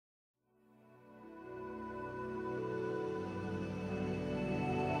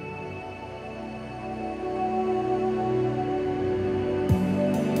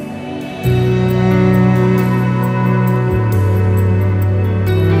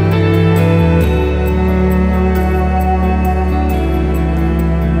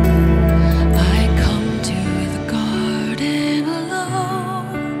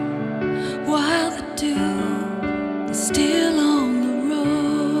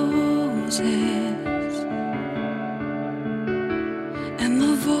roses, and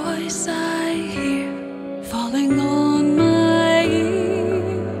the voice I hear falling on my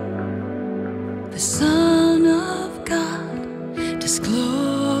ear, the Son of God discloses.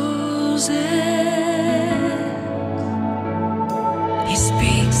 He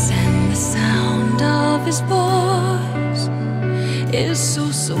speaks, and the sound of his voice is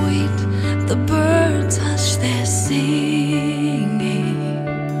so sweet, the birds hush their singing,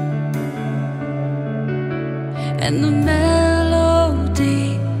 and the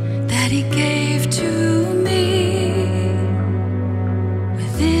melody that he gave to me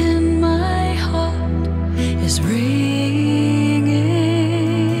within my heart is ringing.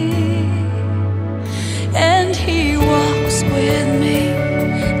 And he walks with me,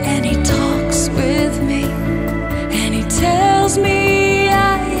 and he talks with me, and he tells me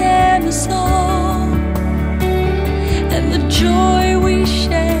I am his own, and the joy we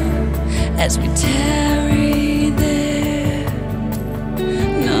share as we tarry there,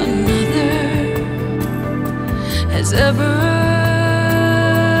 none other has ever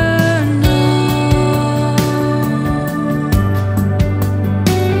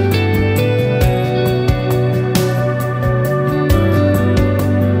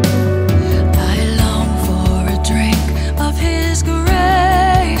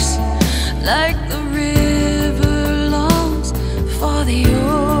like the river longs for the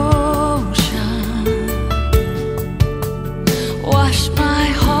ocean. Wash my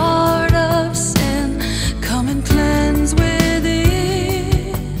heart of sin, come and cleanse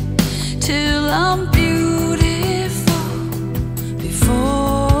within, till I'm beautiful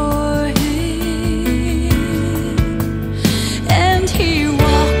before him. And he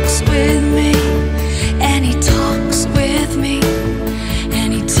walks with me, and he talks with me,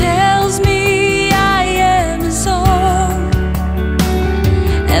 and he tells me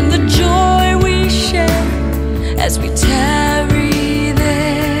the joy we share as we tarry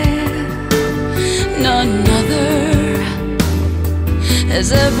there, none other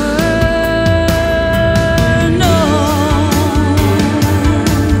has ever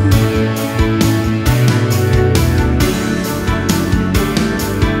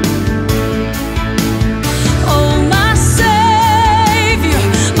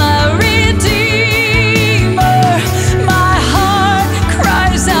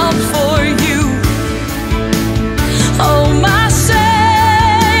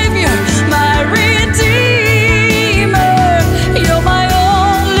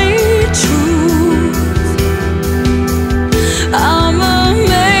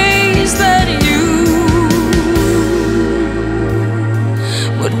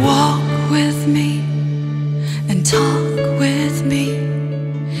walk with me and talk with me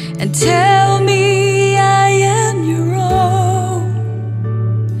and tell me I am your own,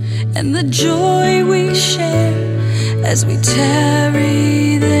 and the joy we share as we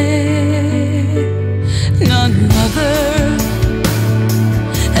tarry there, none other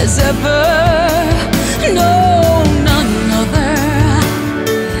has ever known.